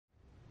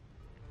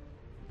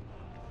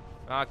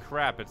Ah,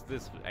 crap, it's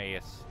this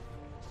ass.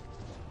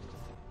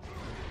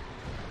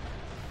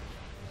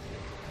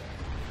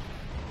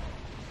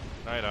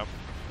 No, you don't.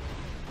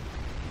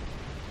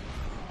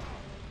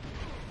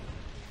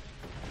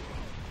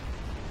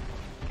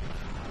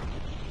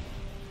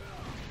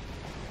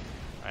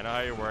 I know how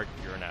you work.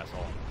 You're an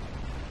asshole.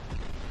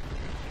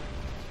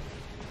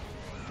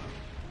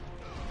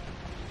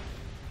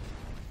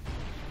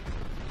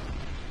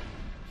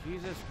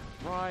 Jesus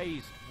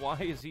Christ, why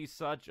is he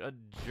such a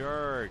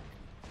jerk?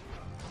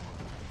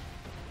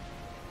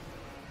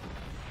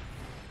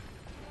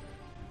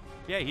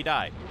 Yeah, he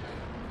died.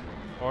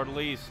 Or at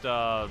least,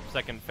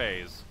 second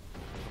phase.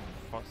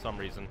 For some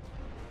reason.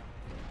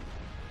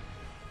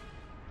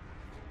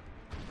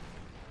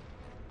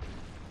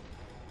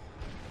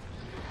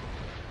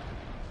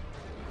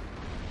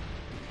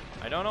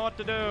 I don't know what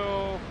to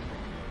do.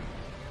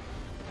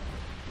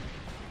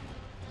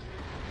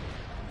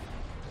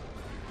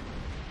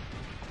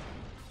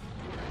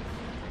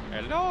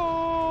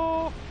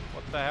 Hello?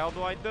 What the hell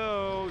do I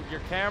do?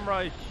 Your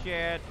camera is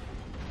shit.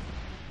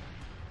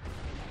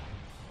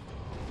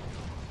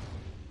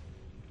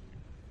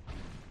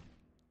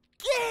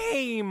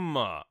 Game!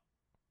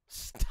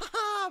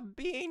 Stop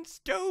being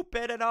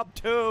stupid and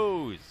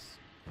obtuse!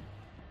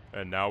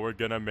 And now we're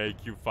gonna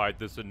make you fight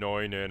this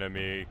annoying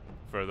enemy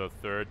for the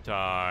third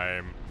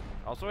time.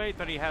 Also hate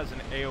that he has an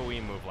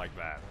AoE move like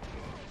that.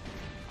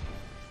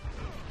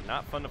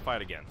 Not fun to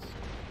fight against.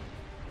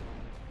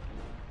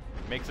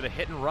 Makes it a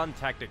hit and run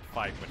tactic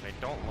fight, which I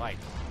don't like.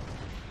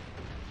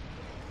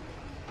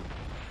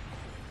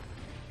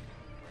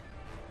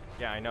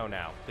 Yeah, I know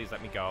now. Please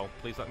let me go.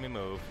 Please let me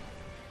move.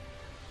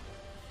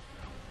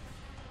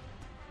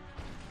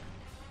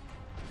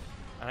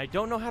 And I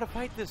don't know how to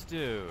fight this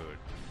dude.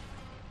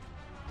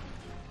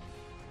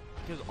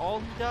 Because all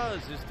he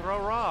does is throw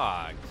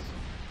rocks.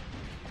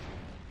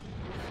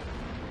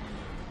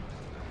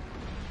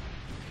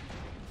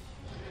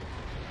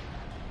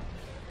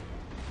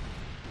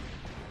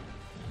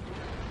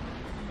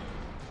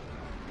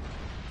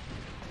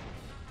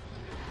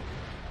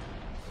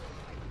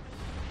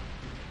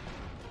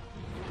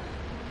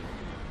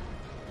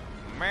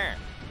 Man.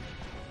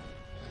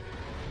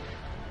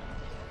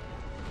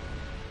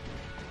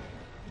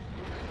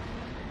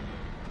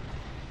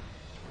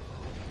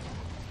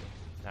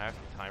 Now,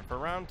 time for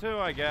round 2,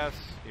 I guess,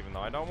 even though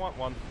I don't want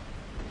one.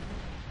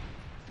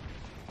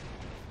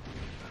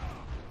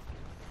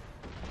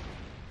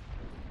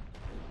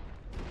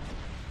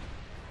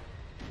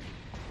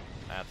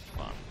 That's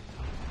fun.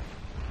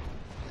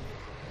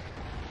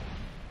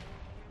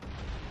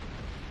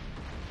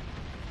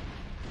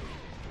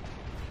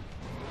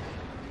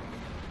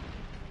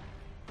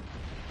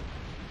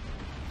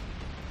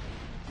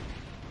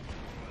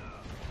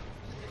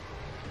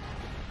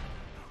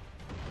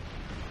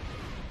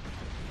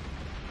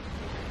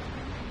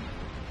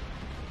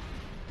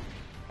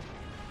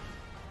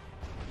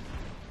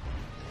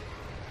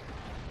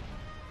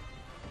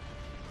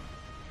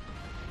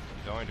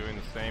 Only doing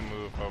the same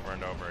move over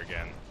and over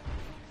again.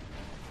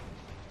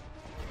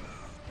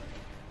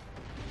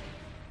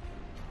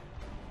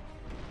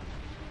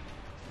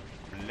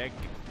 Blig,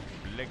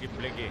 bliggy,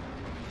 bliggy.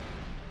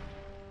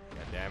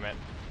 God damn it.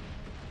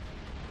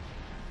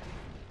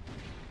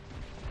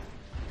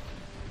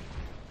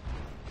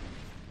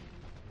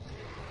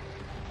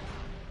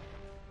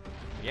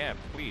 Yeah,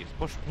 please,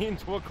 push me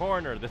into a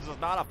corner. This is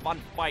not a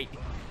fun fight.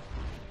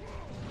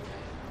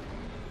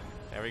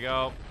 There we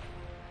go.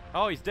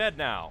 Oh, he's dead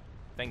now.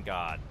 Thank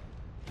God.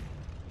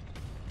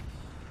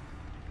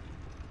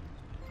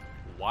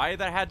 Why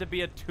there had to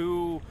be a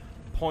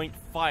 2-point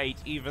fight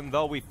even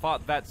though we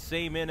fought that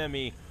same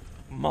enemy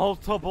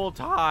multiple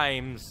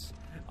times?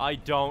 I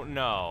don't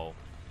know.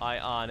 I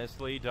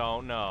honestly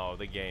don't know.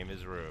 The game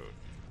is rude.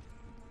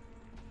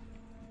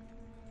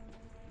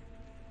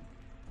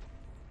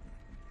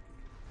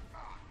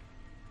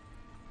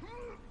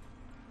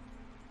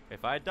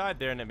 If I had died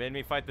there and it made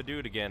me fight the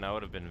dude again, I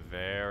would have been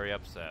very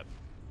upset.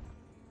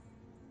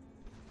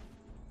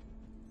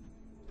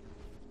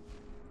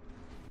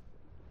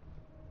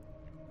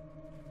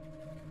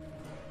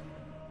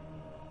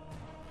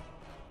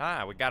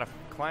 Ah, we gotta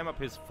climb up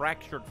his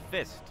fractured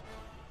fist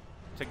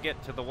to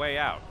get to the way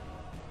out.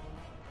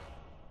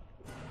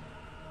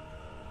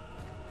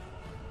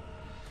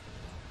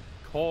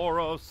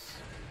 Chorus.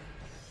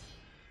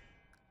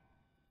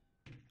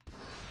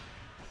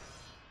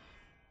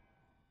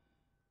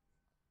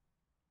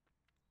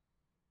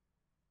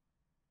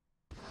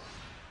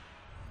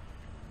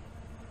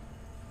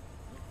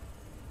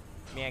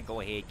 Man, go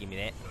ahead, give me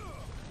that.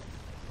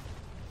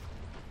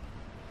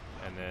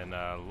 And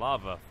then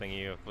lava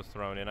thingy was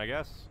thrown in, I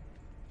guess.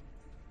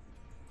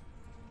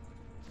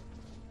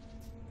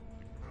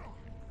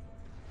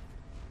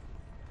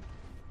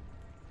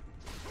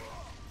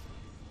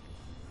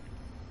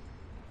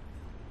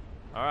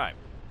 Alright.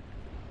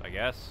 I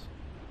guess.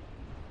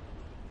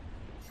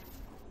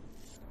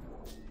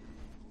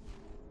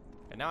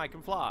 And now I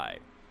can fly.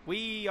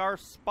 We are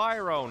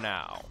Spyro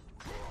now.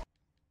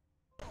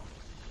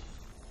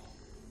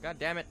 God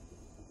damn it.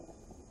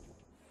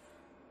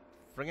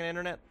 friggin'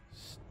 internet?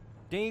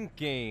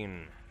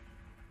 Stinking.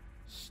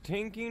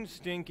 Stinking,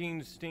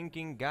 stinking,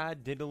 stinking,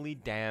 god diddly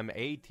damn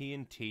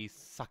AT&T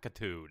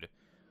suckitude.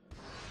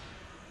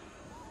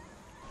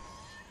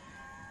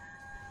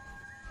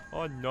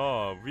 Oh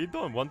no, we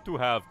don't want to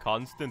have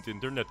constant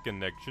internet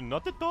connection,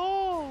 not at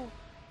all.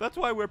 That's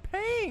why we're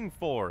paying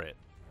for it.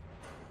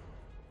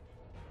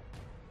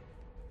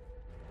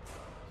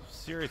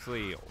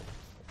 Seriously,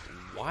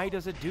 why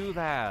does it do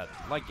that?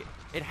 Like,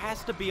 it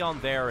has to be on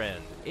their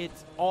end.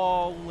 It's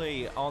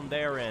only on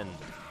their end.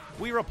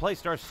 We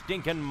replaced our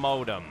stinking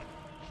modem.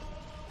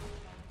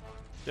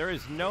 There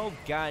is no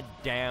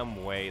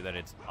goddamn way that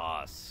it's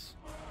us.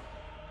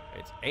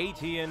 It's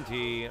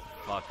AT&T,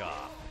 fuck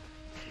off.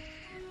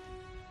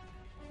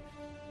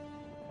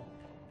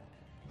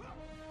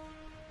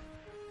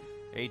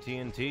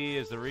 AT&T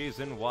is the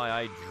reason why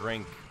I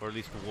drink, or at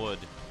least would.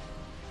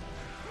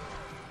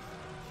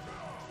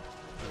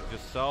 It's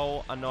just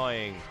so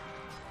annoying.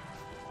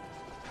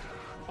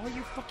 Are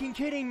you fucking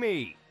kidding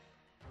me?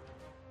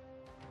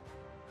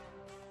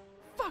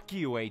 Fuck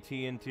you,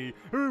 AT&T. Hey,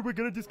 we're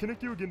gonna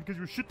disconnect you again because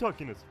you're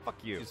shit-talking us.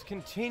 Fuck you. Just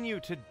continue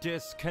to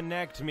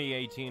disconnect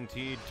me,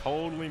 AT&T.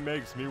 Totally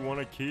makes me want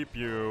to keep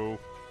you.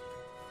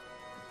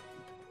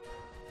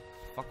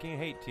 Fucking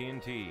hate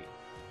TNT.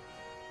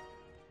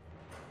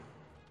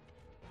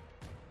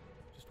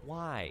 Just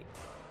why?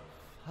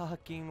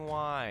 Fucking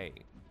why?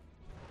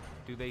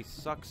 Do they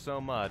suck so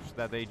much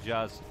that they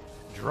just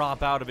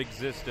drop out of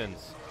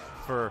existence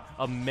for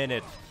a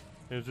minute?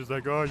 It's just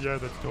like, oh yeah,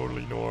 that's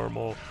totally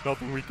normal.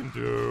 Nothing we can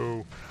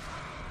do.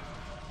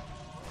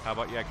 How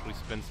about you actually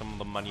spend some of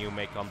the money you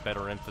make on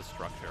better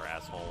infrastructure,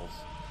 assholes?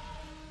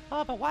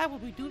 Oh, but why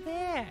would we do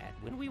that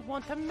when we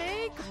want to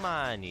make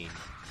money?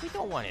 We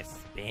don't want to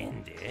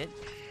spend it.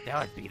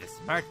 That would be the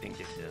smart thing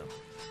to do.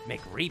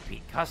 Make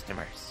repeat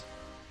customers.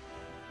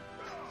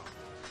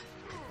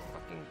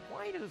 Fucking,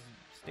 why does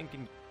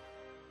stinking...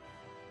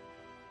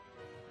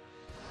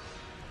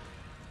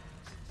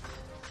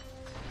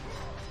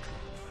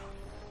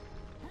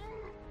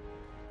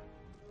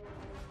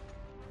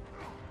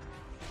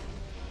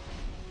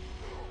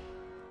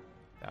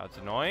 Now it's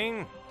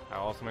annoying.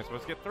 How else am I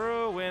supposed to get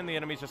through when the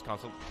enemy's just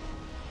constantly...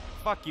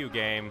 Fuck you,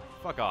 game.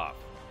 Fuck off.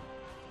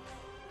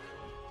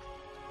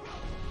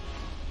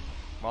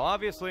 Well,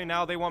 obviously,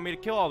 now they want me to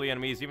kill all the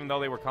enemies, even though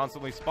they were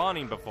constantly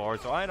spawning before,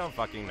 so I don't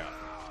fucking know.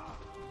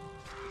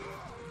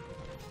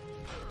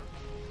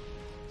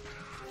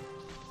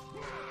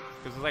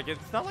 Because, like,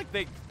 it's not like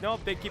they... Nope,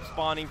 they keep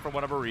spawning for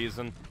whatever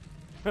reason.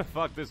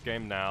 Fuck this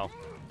game now.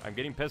 I'm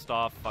getting pissed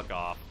off. Fuck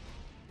off.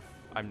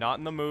 I'm not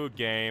in the mood,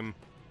 game.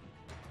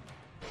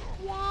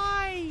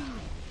 Why?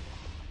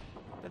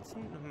 That's...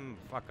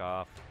 fuck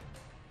off.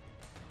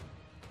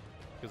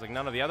 Because, like,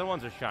 none of the other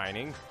ones are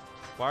shining.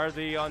 Why are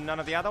the none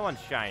of the other ones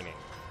shining?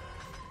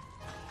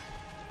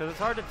 Because it's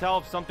hard to tell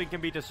if something can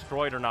be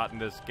destroyed or not in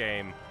this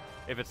game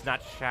if it's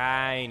not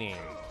shining.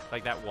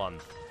 Like that one.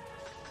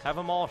 Have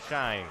them all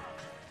shine.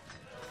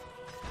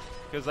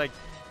 Because, like,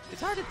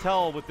 it's hard to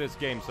tell with this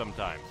game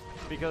sometimes.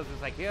 Because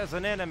it's like, here's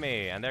an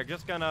enemy, and they're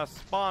just gonna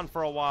spawn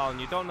for a while, and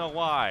you don't know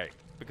why.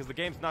 Because the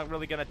game's not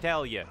really gonna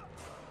tell you.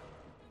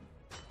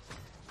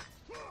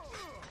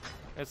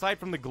 Aside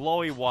from the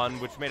glowy one,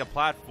 which made a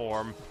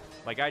platform,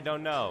 like, I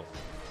don't know.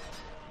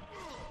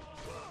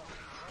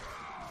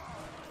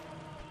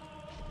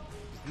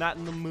 Just not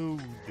in the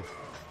mood.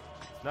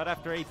 Not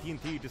after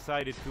AT&T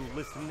decided to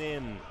listen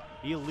in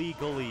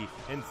illegally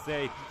and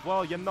say,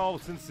 well, you know,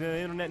 since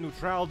internet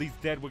neutrality's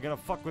dead, we're gonna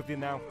fuck with you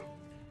now.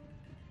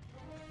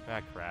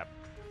 Ah, crap.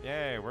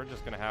 Yay, we're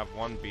just gonna have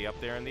one be up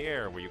there in the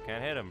air where you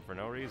can't hit him for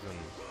no reason.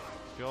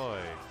 Joy.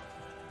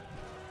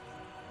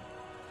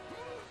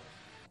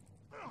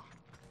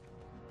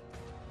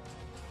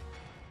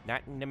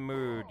 Not in the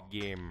mood,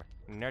 game.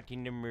 Not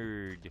in the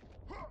mood.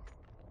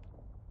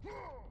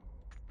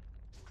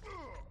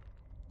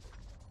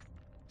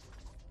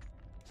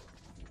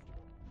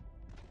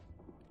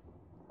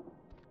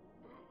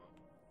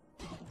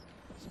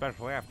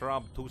 Especially after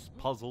obtuse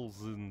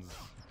puzzles-ins.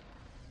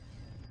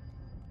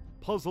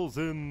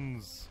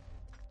 Puzzles-ins.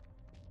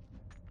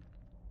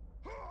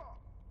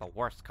 The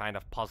worst kind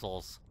of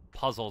puzzles.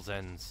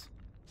 Puzzles-ins.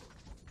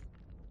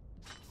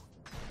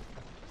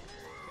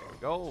 There we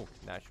go.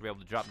 Now I should be able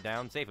to drop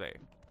down safely.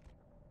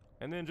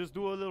 And then just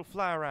do a little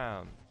fly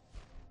around.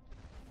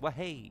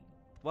 Wah-hey.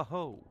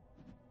 Wah-ho.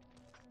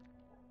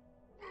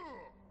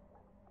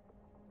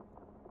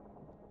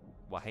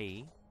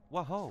 Wah-hey.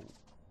 Wah-ho.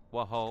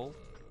 Wah-ho.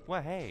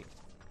 Wah-hey.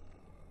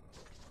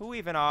 Who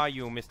even are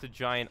you, Mr.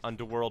 Giant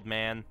Underworld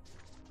Man?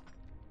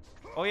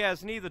 Oh yeah,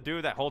 isn't he the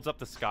dude that holds up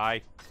the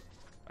sky?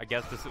 I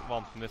guess this is,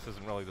 well, this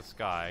isn't really the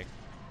sky.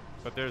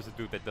 But there's a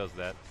dude that does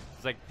that.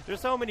 It's like,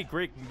 there's so many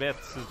Greek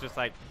myths, it's just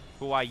like,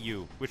 who are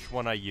you? Which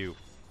one are you?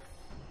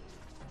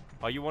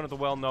 Are you one of the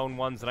well-known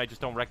ones and I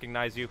just don't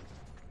recognize you?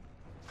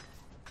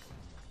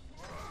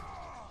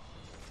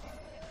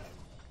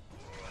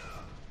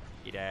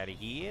 Get out of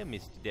here,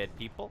 Mr. Dead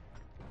People.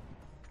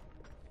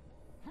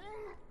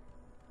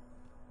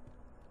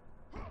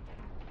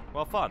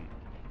 Well, fun.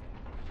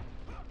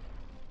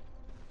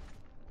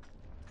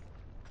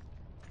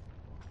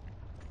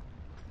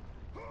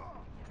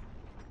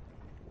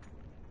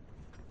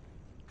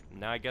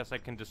 Now I guess I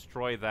can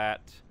destroy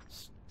that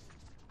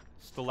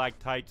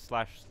stalactite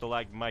slash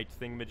stalagmite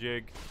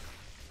thingamajig.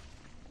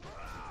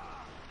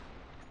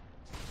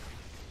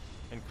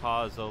 And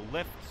cause a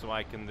lift so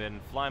I can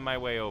then fly my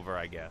way over,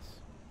 I guess.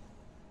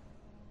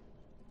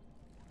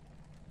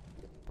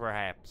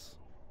 Perhaps.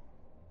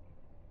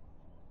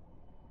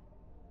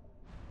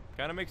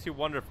 Kinda makes you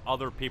wonder if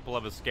other people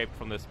have escaped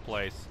from this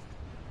place.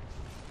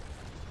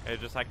 It's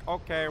just like,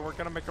 okay, we're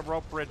gonna make a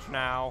rope bridge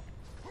now.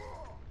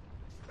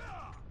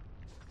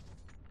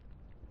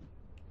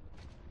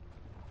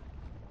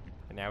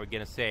 And now we're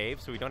gonna save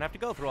so we don't have to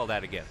go through all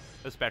that again.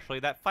 Especially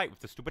that fight with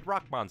the stupid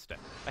rock monster.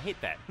 I hate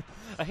that.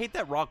 I hate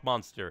that rock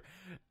monster.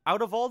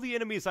 Out of all the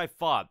enemies I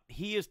fought,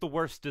 he is the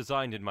worst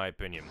designed in my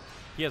opinion.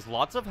 He has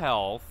lots of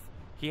health.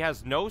 He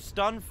has no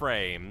stun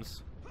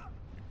frames.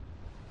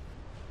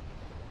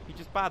 He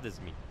just bothers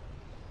me.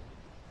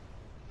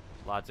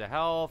 Lots of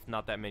health,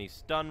 not that many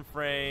stun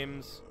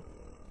frames.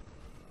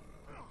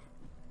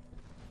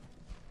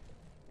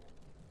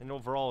 And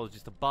overall, it's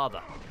just a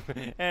bother.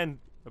 And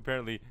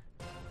apparently,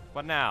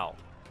 what now?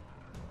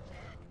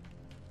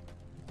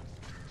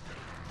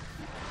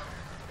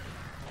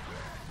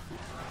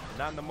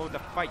 Not in the mood to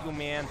fight you,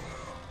 man.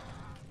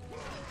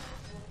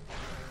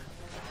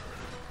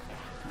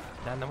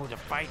 Not in the mood to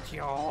fight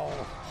you.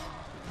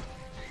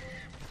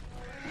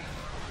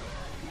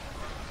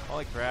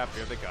 Holy crap,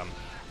 here they come.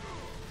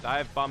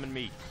 Dive bombing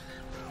me.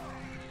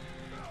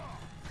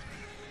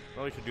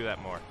 Really should do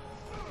that more.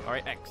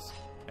 Alright, X.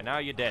 And now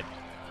you're dead.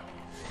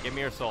 Give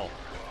me your soul.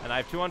 And I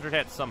have 200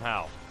 hits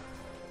somehow.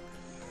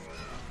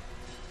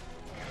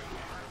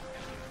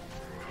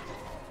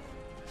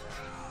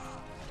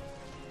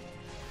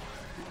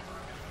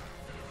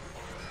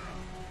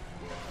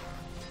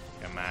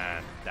 Come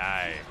on,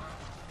 die.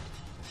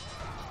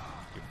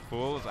 You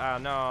fools. Oh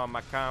no,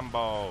 my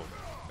combo.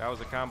 That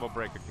was a combo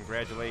breaker.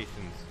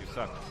 Congratulations. You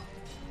suck.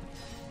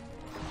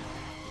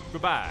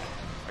 Goodbye.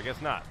 I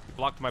guess not. You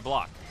blocked my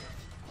block.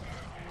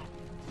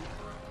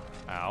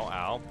 Ow,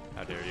 ow.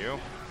 How dare you.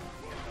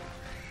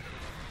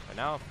 And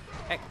now,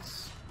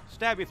 X.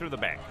 Stab you through the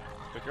back.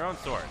 With your own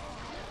sword.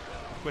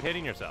 Quit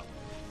hitting yourself.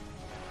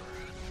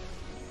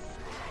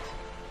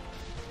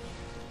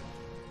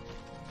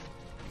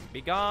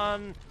 Be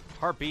gone,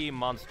 harpy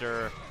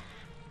monster.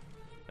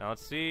 Now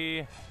let's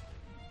see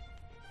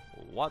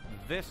what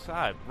this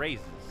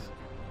raises.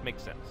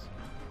 Makes sense.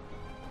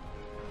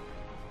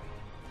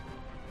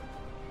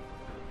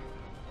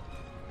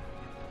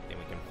 Then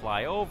we can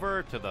fly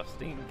over to the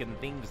stinking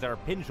things that are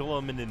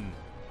penduluming.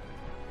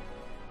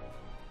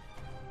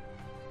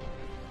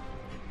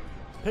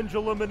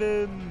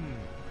 Penduluming.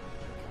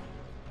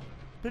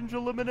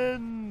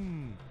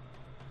 Penduluming.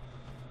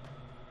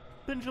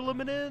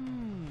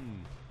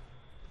 Penduluming.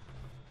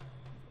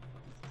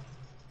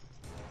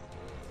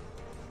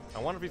 I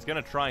wonder if he's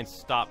gonna try and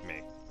stop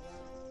me.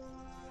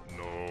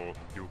 No,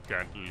 you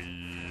can't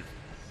leave.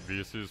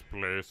 This is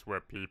place where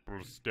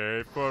people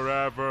stay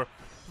forever.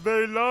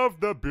 They love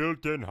the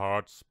built-in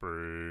hot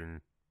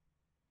spring.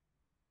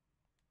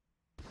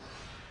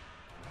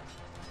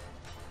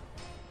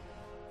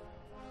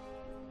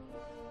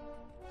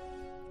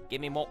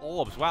 Give me more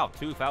orbs. Wow,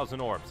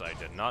 2,000 orbs. I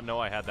did not know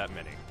I had that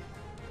many.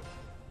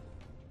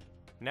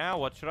 Now,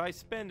 what should I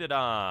spend it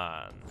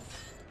on?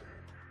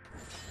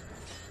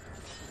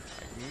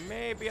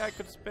 Maybe I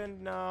could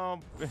spend, no.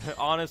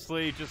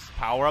 Honestly, just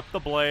power up the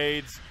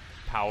blades.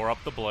 Power up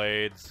the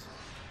blades.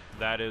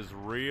 That is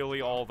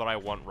really all that I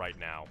want right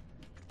now.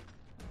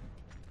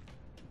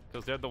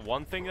 Because they're the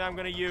one thing that I'm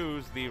going to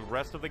use the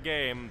rest of the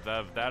game,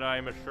 that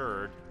I'm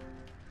assured.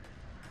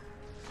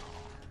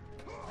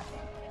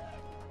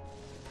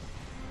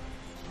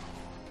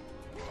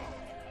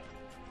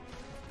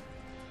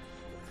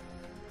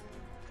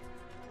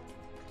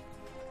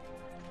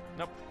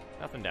 Nope,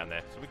 nothing down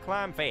there. So we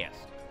climb fast.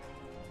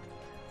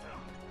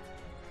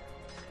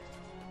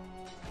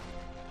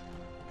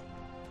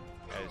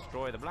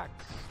 Destroy the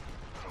blacks.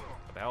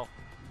 What the hell?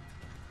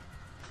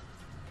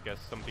 Guess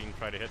something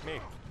tried to hit me.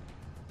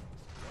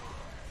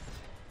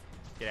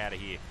 Get out of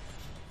here.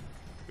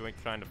 You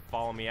ain't trying to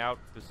follow me out.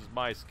 This is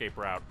my escape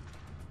route.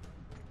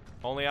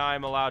 Only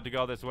I'm allowed to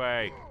go this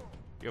way.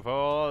 You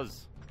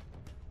fools.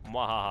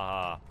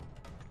 Mwahaha.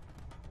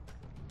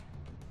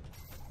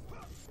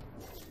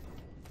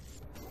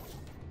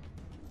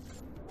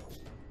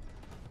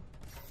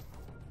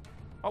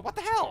 Oh, what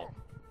the hell?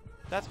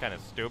 That's kind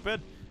of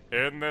stupid.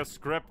 In this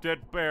scripted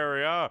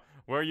area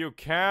where you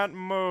can't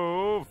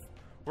move,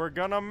 we're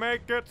gonna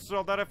make it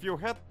so that if you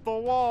hit the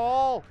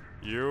wall,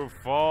 you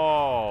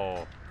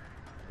fall.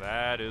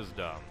 That is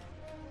dumb.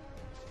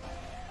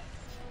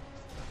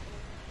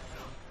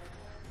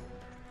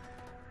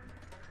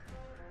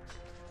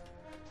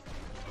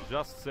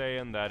 Just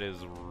saying, that is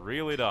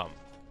really dumb.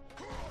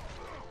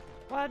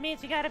 Well, it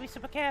means you gotta be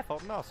super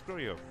careful. No, screw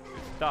you.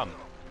 It's dumb.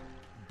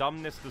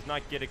 Dumbness does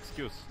not get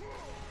excuse.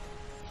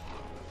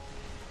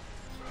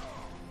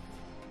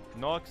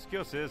 No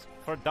excuses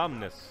for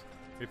dumbness.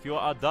 If you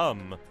are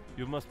dumb,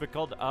 you must be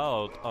called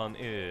out on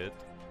it.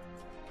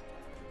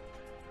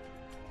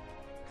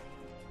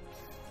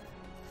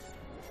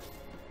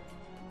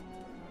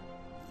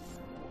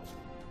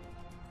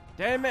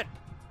 Damn it!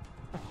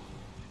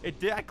 It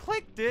did. I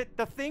clicked it.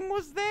 The thing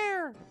was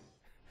there.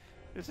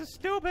 This is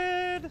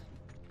stupid.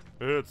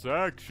 It's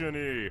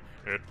actiony.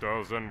 It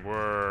doesn't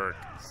work.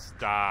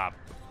 Stop.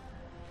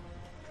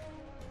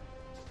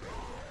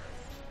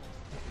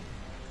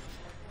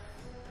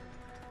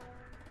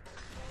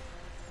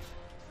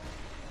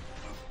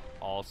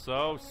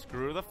 Also,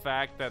 screw the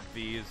fact that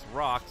these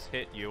rocks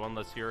hit you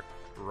unless you're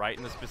right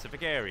in the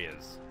specific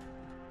areas.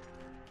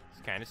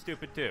 It's kind of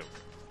stupid too.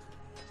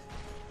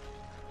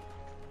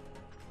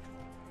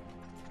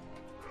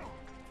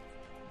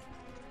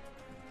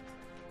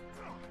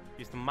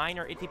 Use the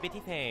minor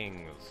itty-bitty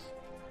things.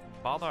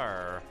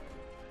 Bother.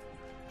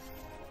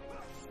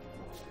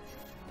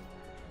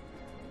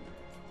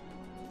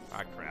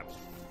 Ah, crap.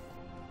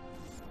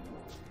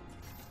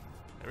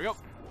 There we go.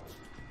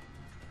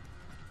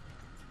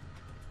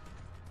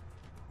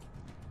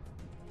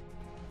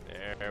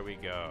 There we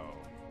go.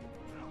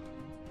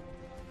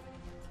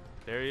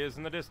 There he is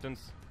in the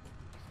distance.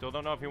 Still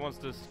don't know if he wants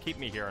to keep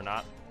me here or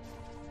not.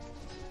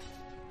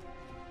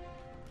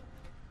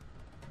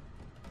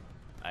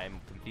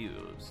 I'm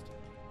confused.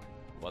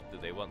 What do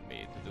they want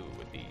me to do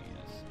with these?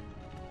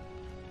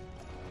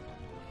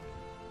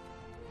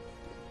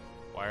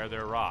 Why are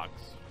there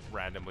rocks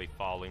randomly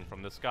falling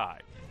from the sky?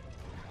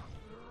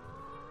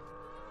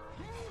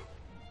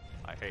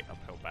 I hate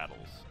uphill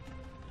battles.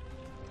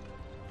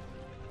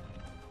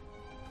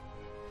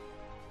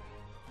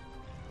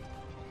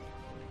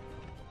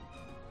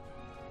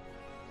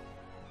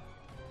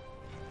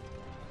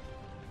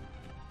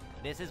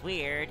 This is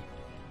weird.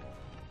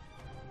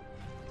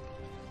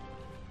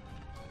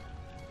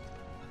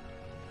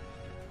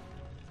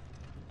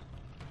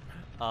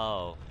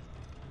 Oh.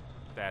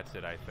 That's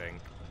it, I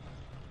think.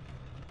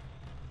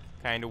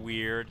 Kinda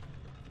weird.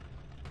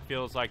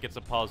 Feels like it's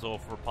a puzzle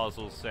for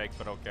puzzle's sake,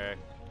 but okay.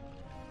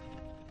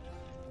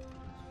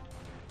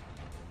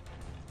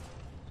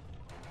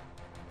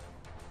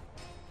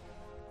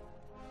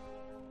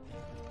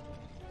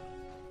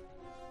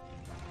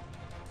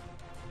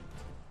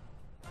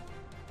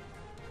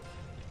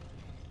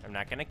 I'm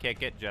not gonna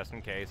kick it, just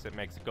in case it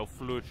makes it go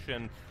floosh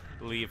and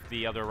leave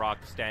the other rock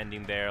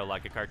standing there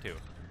like a cartoon.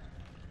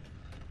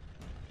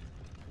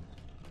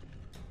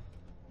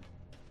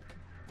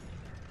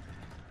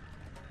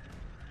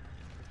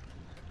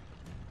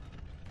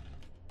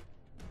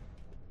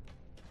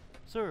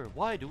 Sir,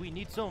 why do we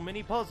need so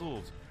many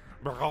puzzles?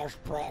 Because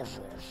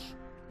puzzles.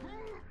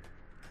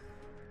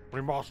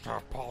 We must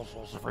have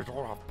puzzles. If we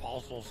don't have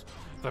puzzles,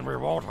 then we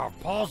won't have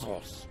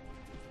puzzles.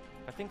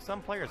 I think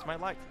some players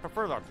might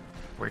prefer them.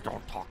 We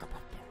don't talk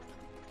about them.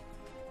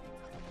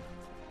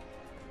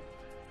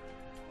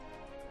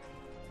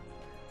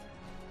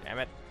 Damn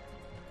it.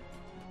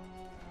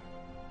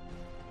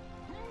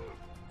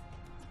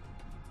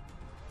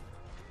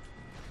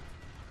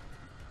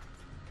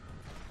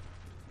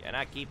 You're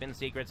not keeping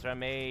secrets from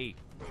me.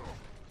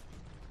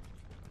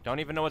 Don't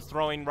even know what's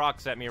throwing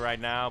rocks at me right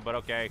now, but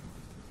okay.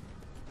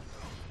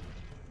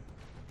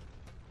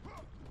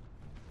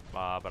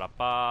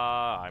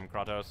 Ba-ba-da-ba, I'm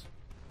Kratos.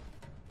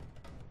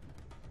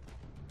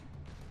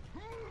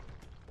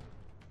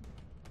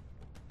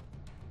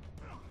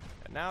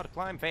 And now to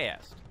climb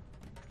fast.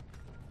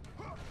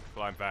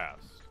 Climb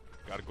fast.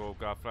 Gotta go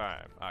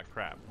fast. Ah,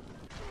 crap.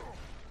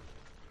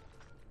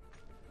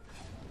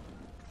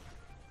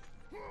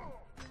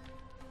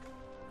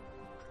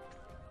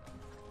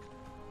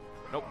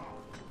 Nope.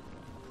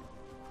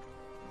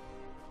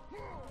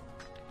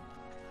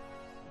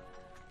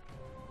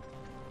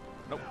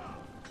 Nope.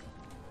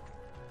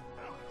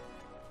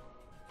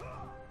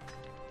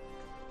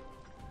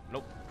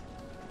 Nope.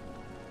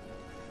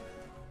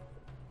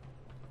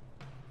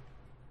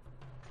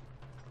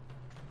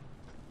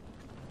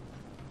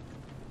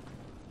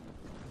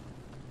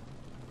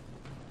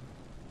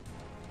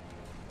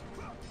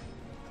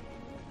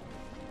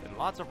 And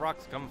lots of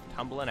rocks come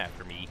tumbling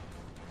after me.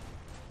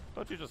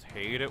 Don't you just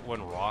hate it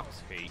when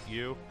rocks hate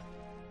you?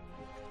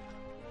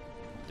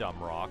 Dumb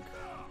rock.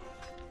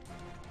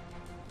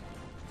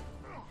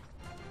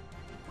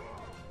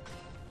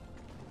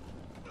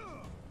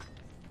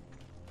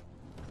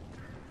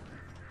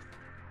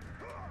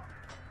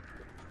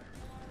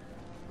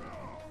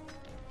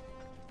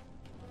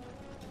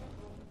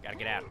 Gotta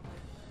get out.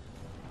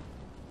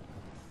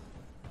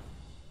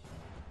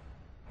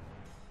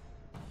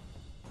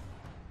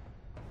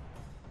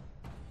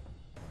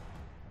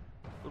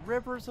 The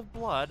rivers of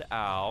blood,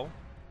 ow.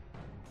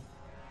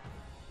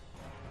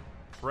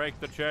 Break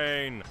the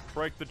chain!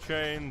 Break the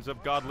chains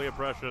of godly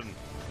oppression!